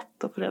möjliga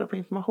sätt att få reda på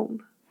information.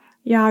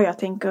 Ja, jag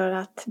tänker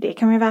att det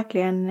kan man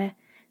verkligen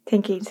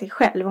tänka in sig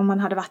själv om man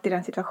hade varit i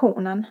den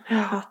situationen.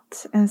 Ja.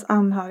 Att ens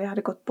anhöriga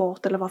hade gått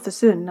bort eller var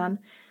försvunnen.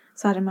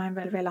 Så hade man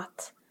väl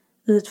velat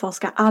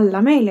utforska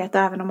alla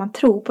möjligheter även om man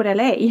tror på det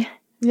eller ej.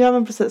 Ja,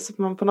 men precis. Att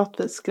man på något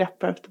vis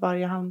greppar efter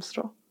varje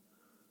halmstrå.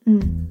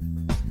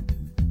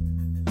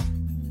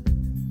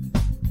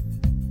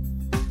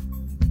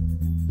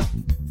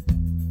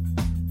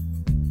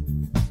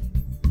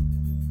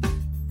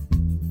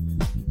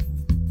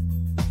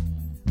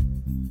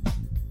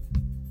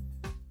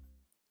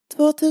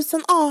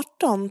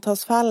 2018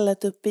 tas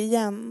fallet upp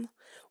igen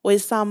och i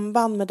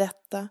samband med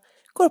detta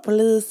går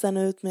polisen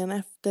ut med en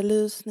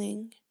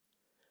efterlysning.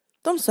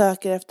 De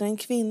söker efter en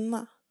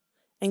kvinna.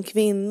 En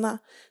kvinna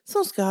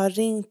som ska ha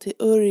ringt till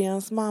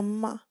Örjans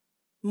mamma,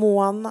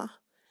 Mona,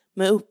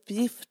 med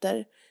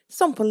uppgifter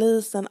som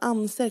polisen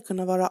anser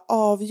kunna vara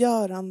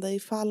avgörande i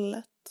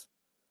fallet.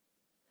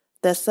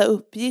 Dessa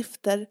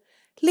uppgifter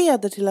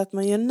leder till att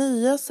man gör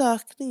nya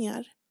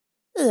sökningar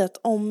i ett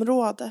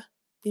område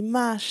i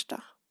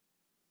Märsta.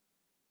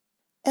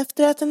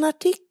 Efter att en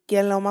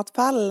artikel om att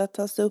fallet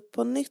tas upp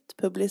på nytt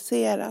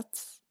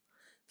publicerats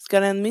ska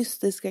den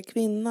mystiska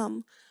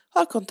kvinnan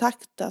ha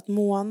kontaktat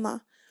Mona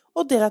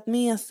och delat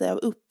med sig av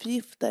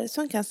uppgifter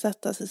som kan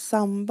sättas i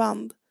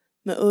samband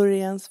med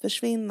Örjans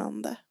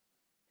försvinnande.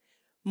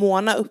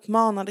 Mona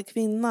uppmanade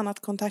kvinnan att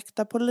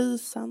kontakta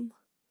polisen.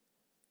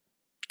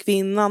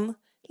 Kvinnan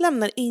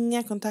lämnar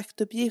inga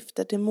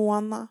kontaktuppgifter till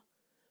Mona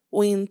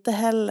och inte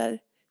heller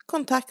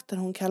kontaktar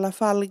hon Kalla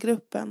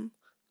fallgruppen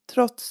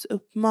trots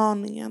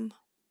uppmaningen.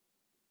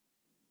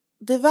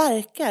 Det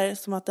verkar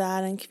som att det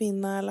är en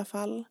kvinna i alla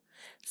fall.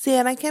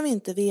 Sedan kan vi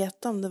inte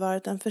veta om det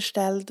varit en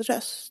förställd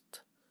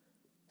röst,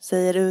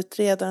 säger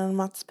utredaren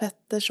Mats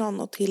Pettersson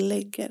och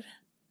tillägger: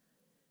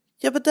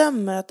 jag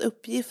bedömer att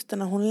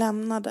uppgifterna hon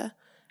lämnade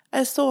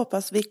är så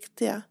pass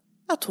viktiga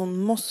att hon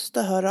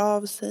måste höra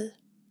av sig.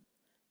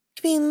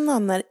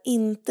 Kvinnan är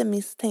inte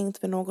misstänkt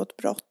för något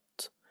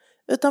brott,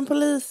 utan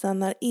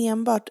polisen är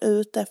enbart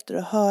ute efter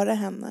att höra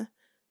henne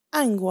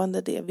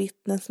angående det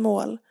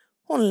vittnesmål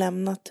hon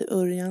lämnat till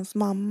Örjans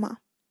mamma.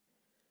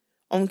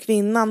 Om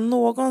kvinnan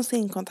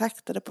någonsin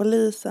kontaktade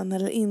polisen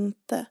eller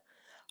inte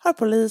har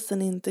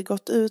polisen inte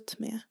gått ut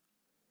med.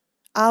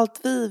 Allt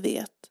vi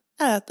vet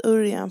är att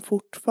Örjan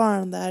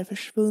fortfarande är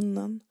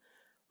försvunnen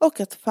och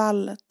att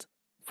fallet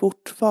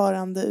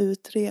fortfarande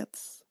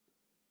utreds.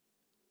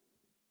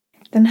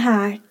 Den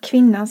här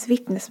kvinnans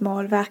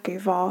vittnesmål verkar ju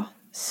vara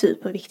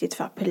superviktigt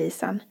för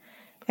polisen.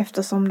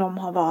 Eftersom de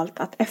har valt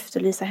att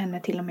efterlysa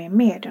henne till och med i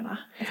medierna.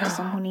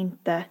 Eftersom hon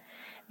inte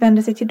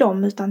vände sig till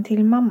dem utan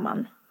till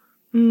mamman.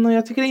 Och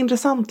jag tycker det är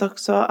intressant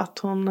också att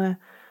hon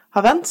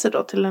har vänt sig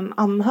då till en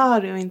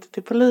anhörig och inte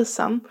till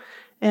polisen.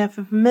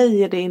 För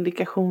mig är det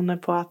indikationer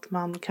på att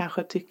man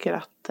kanske tycker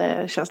att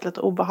det känns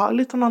lite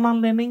obehagligt av någon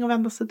anledning att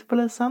vända sig till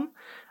polisen.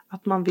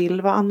 Att man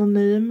vill vara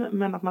anonym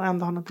men att man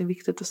ändå har något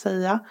viktigt att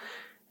säga.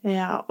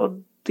 Och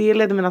det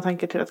leder mina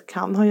tankar till att det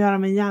kan ha att göra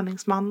med en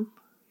gärningsman.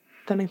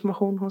 Den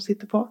information hon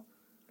sitter på.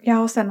 Ja,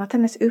 och sen att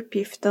hennes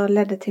uppgifter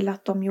ledde till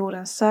att de gjorde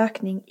en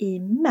sökning i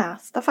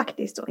Märsta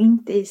faktiskt och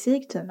inte i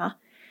Sigtuna.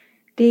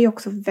 Det är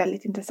också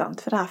väldigt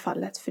intressant för det här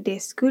fallet, för det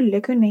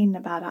skulle kunna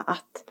innebära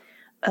att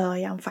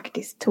Örjan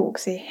faktiskt tog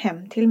sig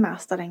hem till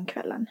Märsta den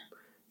kvällen.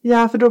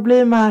 Ja, för då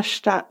blir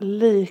Märsta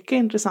lika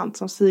intressant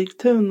som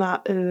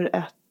Sigtuna ur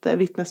ett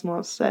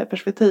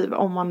vittnesmålsperspektiv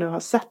om man nu har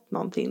sett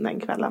någonting den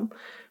kvällen.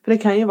 För det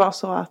kan ju vara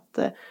så att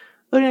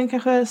Örjan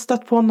kanske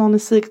stött på någon i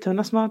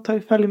Sigtuna som har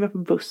tagit följe med på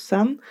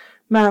bussen.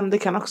 Men det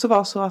kan också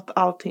vara så att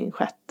allting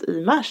skett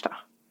i Märsta.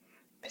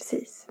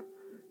 Precis.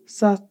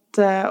 Så att,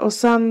 och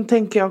sen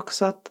tänker jag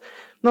också att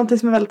någonting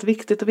som är väldigt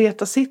viktigt att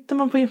veta, sitter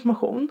man på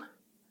information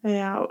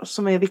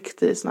som är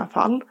viktig i sådana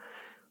fall.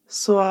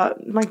 Så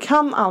man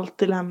kan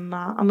alltid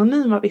lämna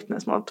anonyma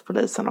vittnesmål till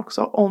polisen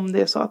också. Om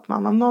det är så att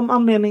man av någon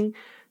anledning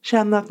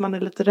känner att man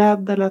är lite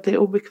rädd eller att det är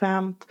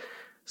obekvämt.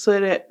 Så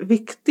är det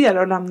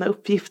viktigare att lämna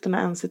uppgifterna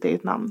än sitt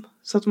eget namn.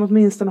 Så att man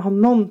åtminstone har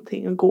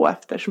någonting att gå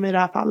efter. Som i det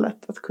här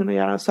fallet att kunna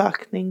göra en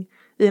sökning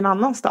i en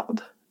annan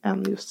stad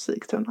än just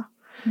Sigtuna.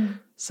 Mm.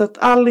 Så att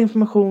all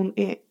information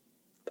är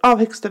av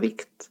högsta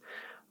vikt.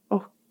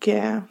 Och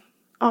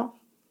ja.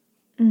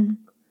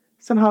 Mm.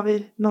 Sen har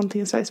vi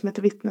någonting i Sverige som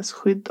heter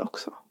vittnesskydd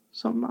också.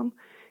 Som man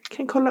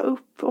kan kolla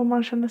upp om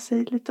man känner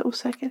sig lite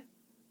osäker.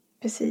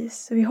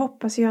 Precis, så vi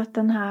hoppas ju att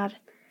den här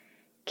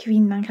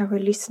kvinnan kanske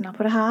lyssnar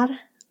på det här.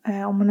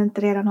 Om hon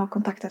inte redan har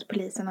kontaktat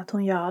polisen, att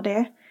hon gör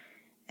det.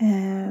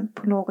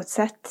 På något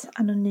sätt,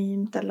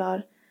 anonymt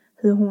eller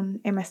hur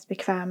hon är mest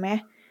bekväm med.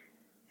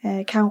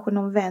 Kanske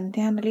någon vän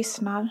till henne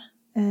lyssnar.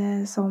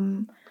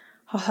 Som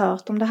har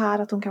hört om det här.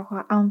 Att hon kanske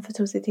har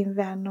anförtrott sig till en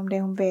vän om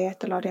det hon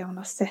vet eller det hon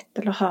har sett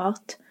eller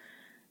hört.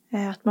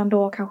 Att man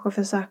då kanske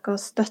försöker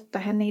stötta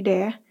henne i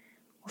det.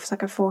 Och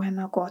försöka få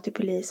henne att gå till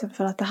polisen.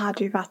 För att det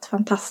hade ju varit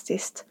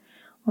fantastiskt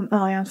om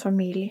Örjans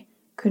familj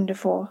kunde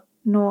få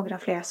några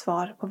fler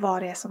svar på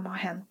vad det är som har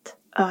hänt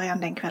Örjan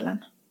den kvällen.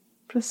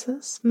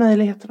 Precis,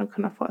 möjligheten att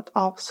kunna få ett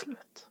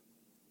avslut.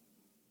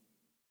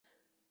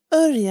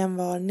 Örjan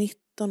var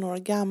 19 år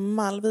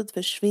gammal vid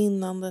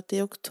försvinnandet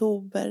i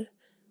oktober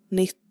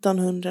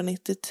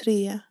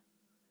 1993.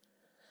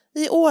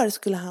 I år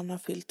skulle han ha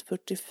fyllt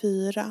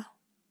 44.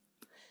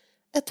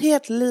 Ett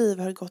helt liv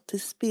har gått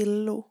till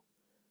spillo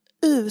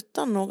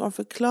utan någon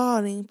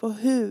förklaring på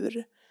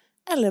hur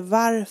eller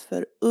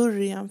varför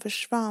Örjan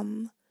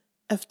försvann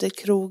efter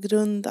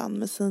krogrundan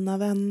med sina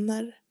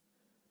vänner.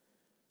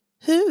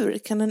 Hur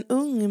kan en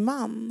ung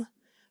man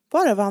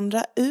bara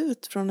vandra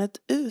ut från ett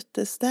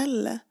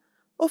uteställe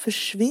och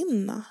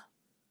försvinna?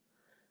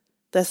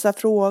 Dessa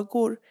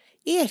frågor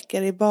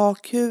ekar i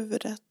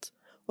bakhuvudet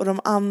och de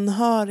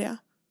anhöriga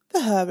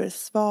behöver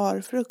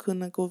svar för att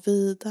kunna gå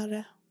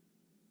vidare.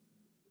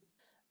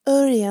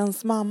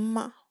 Örjans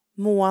mamma,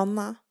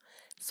 Mona,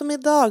 som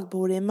idag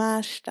bor i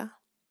Märsta,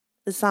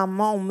 i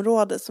samma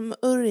område som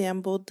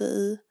Örjan bodde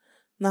i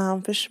när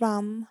han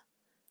försvann,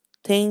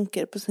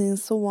 tänker på sin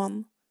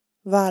son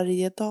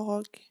varje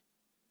dag.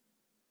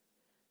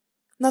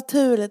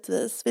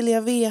 Naturligtvis vill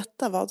jag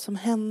veta vad som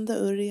hände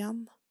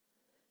Örjan.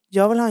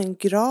 Jag vill ha en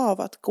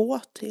grav att gå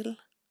till.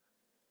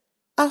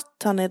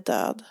 Att han är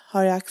död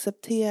har jag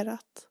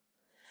accepterat.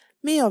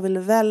 Men jag vill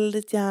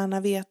väldigt gärna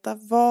veta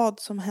vad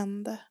som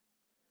hände.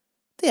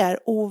 Det är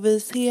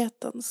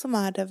ovissheten som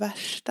är det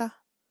värsta,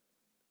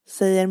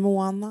 säger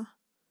Mona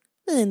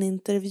i en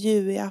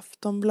intervju i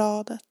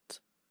Aftonbladet.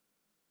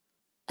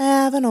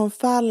 Även om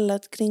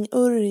fallet kring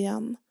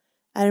Örjan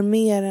är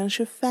mer än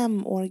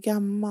 25 år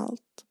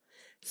gammalt,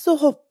 så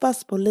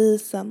hoppas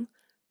polisen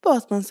på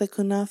att man ska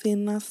kunna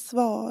finna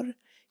svar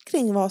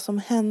kring vad som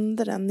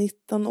hände den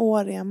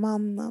 19-åriga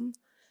mannen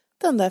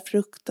den där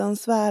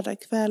fruktansvärda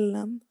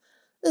kvällen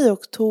i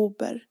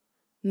oktober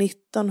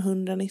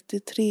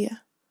 1993.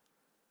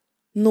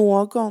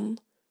 Någon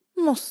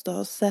måste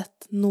ha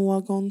sett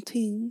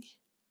någonting.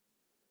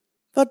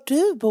 Var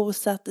du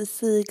bosatt i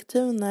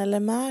Sigtuna eller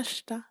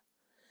Märsta?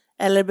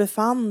 Eller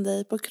befann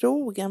dig på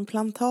krogen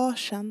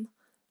Plantagen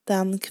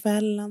den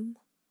kvällen?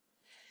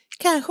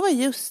 Kanske var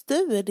just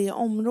du i det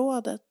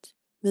området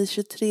vid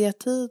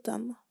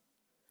 23-tiden.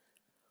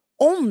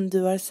 Om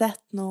du har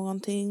sett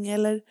någonting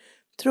eller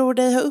tror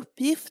dig ha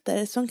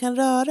uppgifter som kan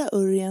röra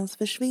Örjans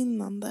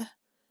försvinnande,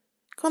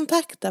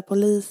 kontakta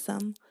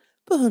polisen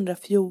på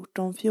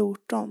 114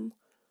 14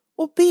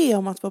 och be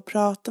om att få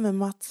prata med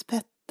Mats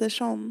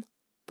Pettersson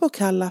på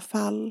Kalla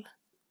fall.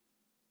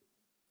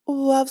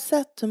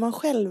 Oavsett hur man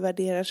själv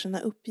värderar sina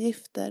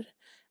uppgifter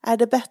är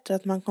det bättre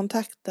att man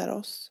kontaktar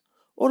oss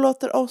och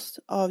låter oss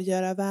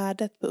avgöra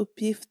värdet på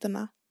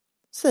uppgifterna,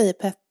 säger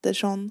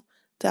Pettersson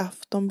till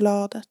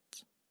Aftonbladet.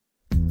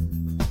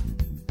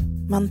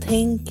 Man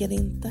tänker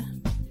inte,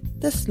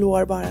 det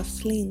slår bara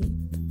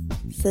slint,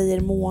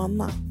 säger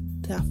Mona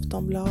till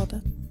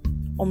Aftonbladet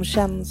om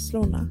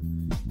känslorna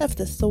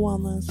efter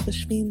sonens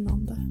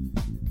försvinnande.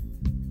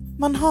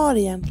 Man har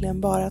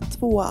egentligen bara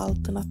 2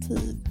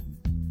 alternativ.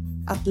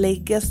 Att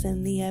lägga sig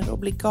ner och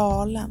bli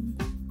galen,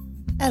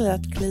 eller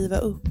att kliva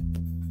upp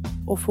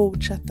och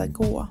fortsätta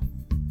gå.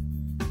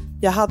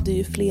 Jag hade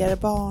ju fler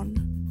barn,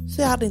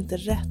 så jag hade inte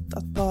rätt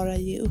att bara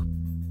ge upp.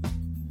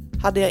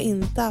 Hade jag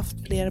inte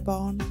haft fler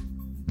barn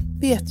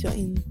vet jag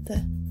inte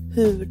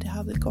hur det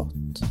hade gått.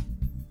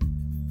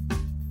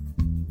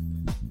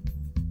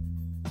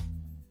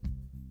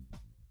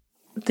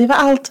 Det var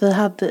allt vi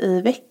hade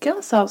i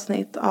veckans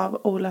avsnitt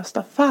av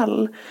Olösta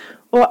fall.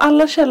 Och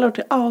alla källor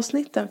till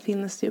avsnitten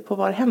finns ju på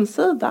vår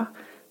hemsida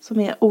som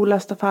är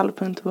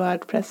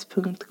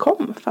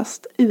olöstafall.wordpress.com,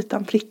 fast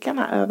utan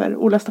prickarna över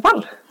olösta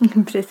fall.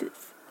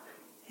 Precis.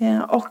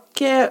 Men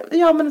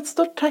ett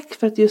stort tack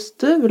för att just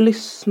du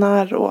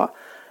lyssnar och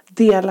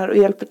delar och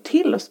hjälper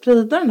till att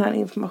sprida den här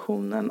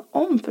informationen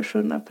om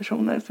försvunna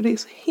personer. För det är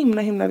så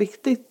himla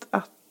viktigt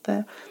att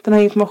den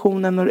här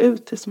informationen når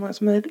ut till så många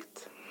som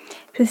möjligt.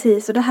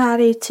 Precis, och det här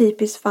är ett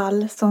typiskt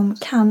fall som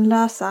kan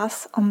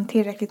lösas om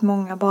tillräckligt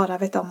många bara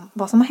vet om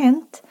vad som har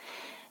hänt.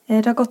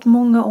 Det har gått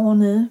många år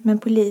nu, men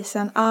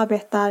polisen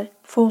arbetar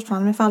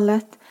fortfarande med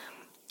fallet.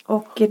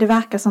 Och det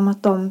verkar som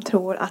att de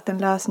tror att en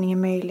lösning är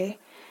möjlig.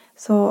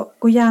 Så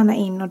gå gärna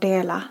in och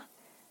dela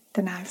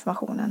den här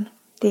informationen.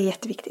 Det är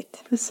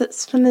jätteviktigt.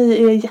 Precis, för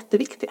ni är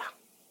jätteviktiga.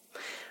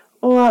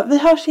 Och vi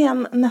hörs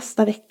igen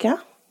nästa vecka.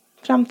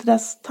 Fram till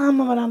dess, ta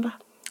hand om varandra.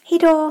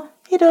 Hejdå!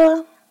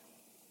 Hejdå!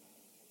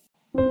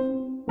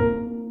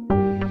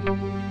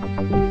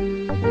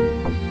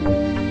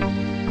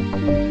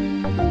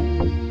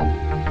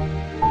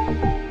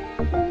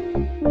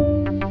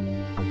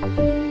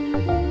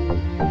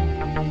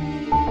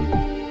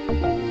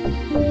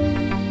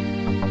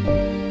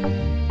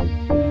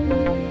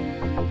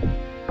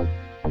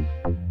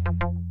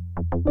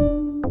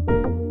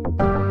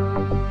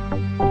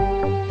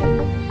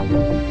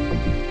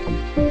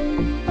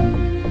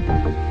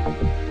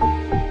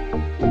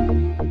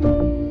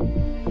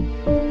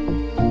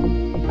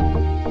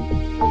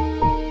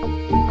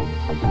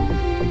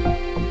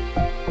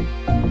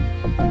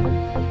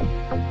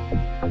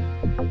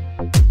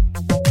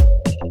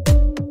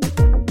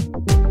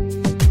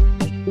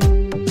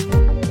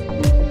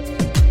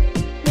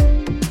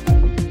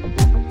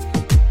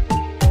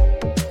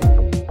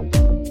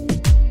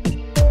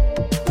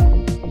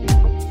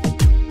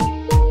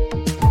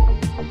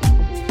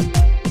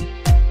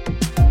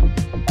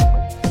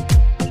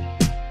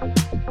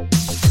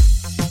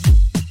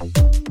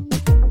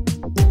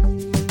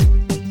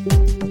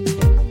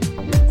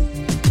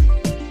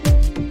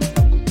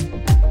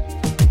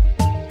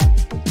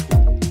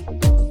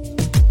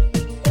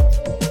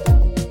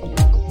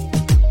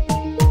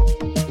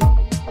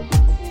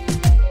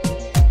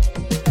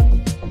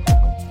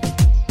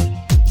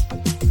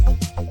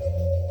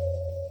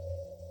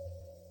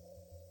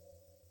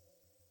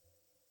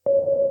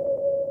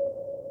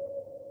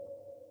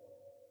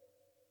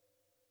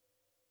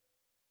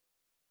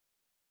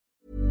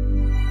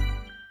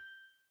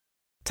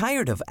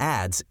 Tired of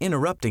ads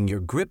interrupting your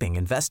gripping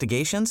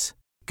investigations?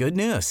 Good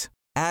news.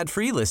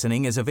 Ad-free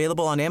listening is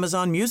available on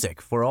Amazon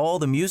Music for all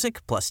the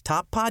music plus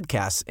top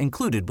podcasts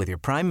included with your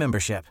Prime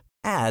membership.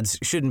 Ads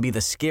shouldn't be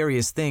the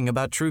scariest thing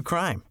about true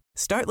crime.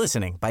 Start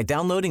listening by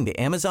downloading the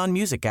Amazon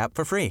Music app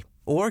for free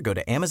or go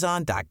to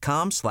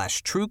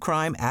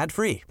amazon.com/truecrime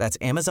ad-free. That's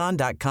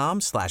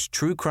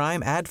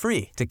amazon.com/truecrime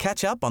ad-free to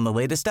catch up on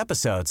the latest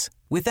episodes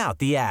without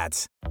the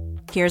ads.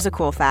 Here's a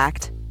cool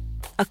fact.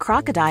 A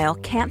crocodile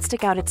can't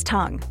stick out its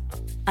tongue.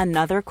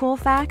 Another cool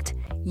fact,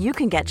 you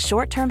can get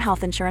short-term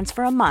health insurance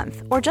for a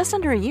month or just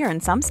under a year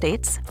in some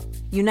states.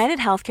 United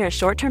Healthcare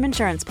short-term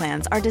insurance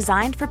plans are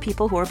designed for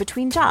people who are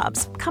between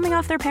jobs, coming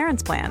off their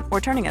parents' plan, or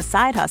turning a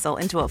side hustle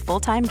into a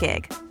full-time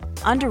gig.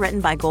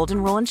 Underwritten by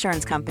Golden Rule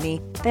Insurance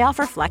Company, they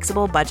offer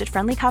flexible,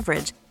 budget-friendly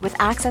coverage with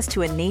access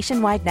to a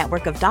nationwide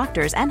network of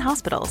doctors and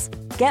hospitals.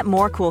 Get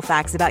more cool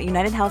facts about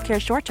United Healthcare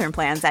short-term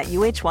plans at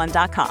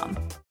uh1.com.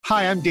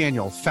 Hi, I'm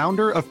Daniel,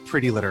 founder of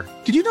Pretty Litter.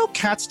 Did you know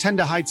cats tend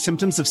to hide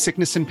symptoms of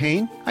sickness and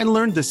pain? I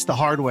learned this the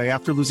hard way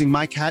after losing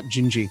my cat,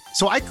 Gingy.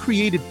 So I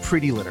created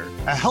Pretty Litter,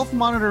 a health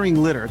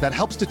monitoring litter that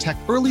helps detect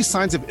early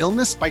signs of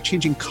illness by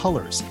changing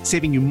colors,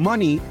 saving you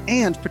money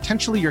and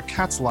potentially your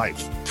cat's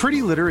life.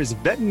 Pretty Litter is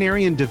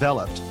veterinarian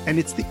developed, and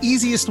it's the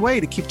easiest way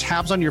to keep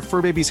tabs on your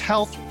fur baby's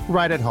health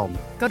right at home.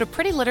 Go to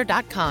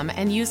prettylitter.com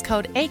and use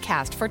code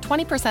ACAST for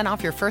 20%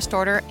 off your first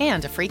order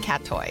and a free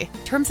cat toy.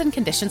 Terms and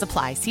conditions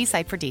apply. See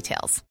site for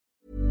details.